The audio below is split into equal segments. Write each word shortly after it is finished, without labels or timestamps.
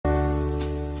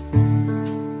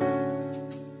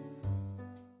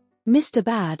Mr.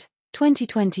 Bad,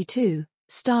 2022,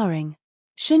 starring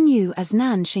Shen Yu as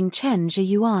Nan Xing, Chen Zhi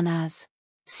Yuan as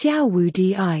Xiao Wu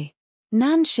Di.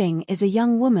 Nan Xing is a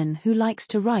young woman who likes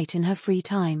to write in her free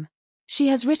time. She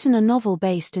has written a novel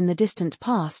based in the distant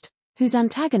past, whose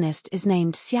antagonist is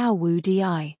named Xiao Wu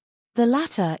Di. The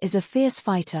latter is a fierce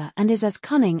fighter and is as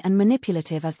cunning and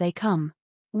manipulative as they come.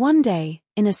 One day,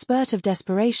 in a spurt of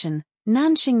desperation,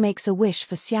 Nan Xing makes a wish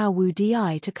for Xiao Wu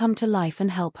Di to come to life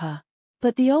and help her.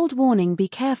 But the old warning, "Be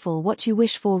careful what you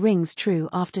wish for," rings true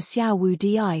after Xiao Wu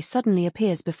Di suddenly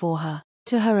appears before her.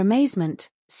 To her amazement,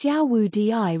 Xiao Wu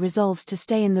Di resolves to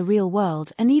stay in the real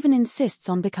world and even insists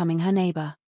on becoming her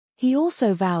neighbor. He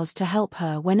also vows to help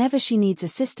her whenever she needs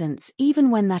assistance, even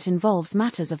when that involves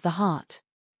matters of the heart.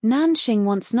 Nan Xing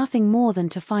wants nothing more than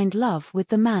to find love with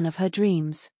the man of her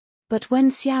dreams. But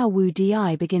when Xiao Wu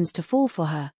Di begins to fall for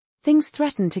her, things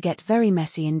threaten to get very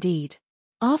messy indeed.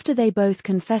 After they both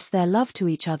confess their love to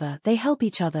each other, they help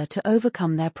each other to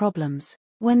overcome their problems.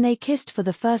 When they kissed for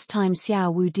the first time,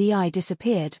 Xiao Wu Di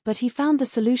disappeared, but he found the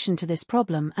solution to this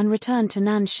problem and returned to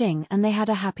Nan Xing, and they had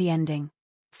a happy ending.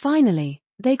 Finally,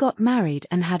 they got married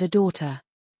and had a daughter.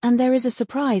 And there is a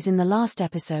surprise in the last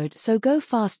episode, so go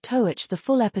fast to watch the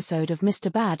full episode of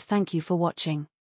Mr. Bad. Thank you for watching.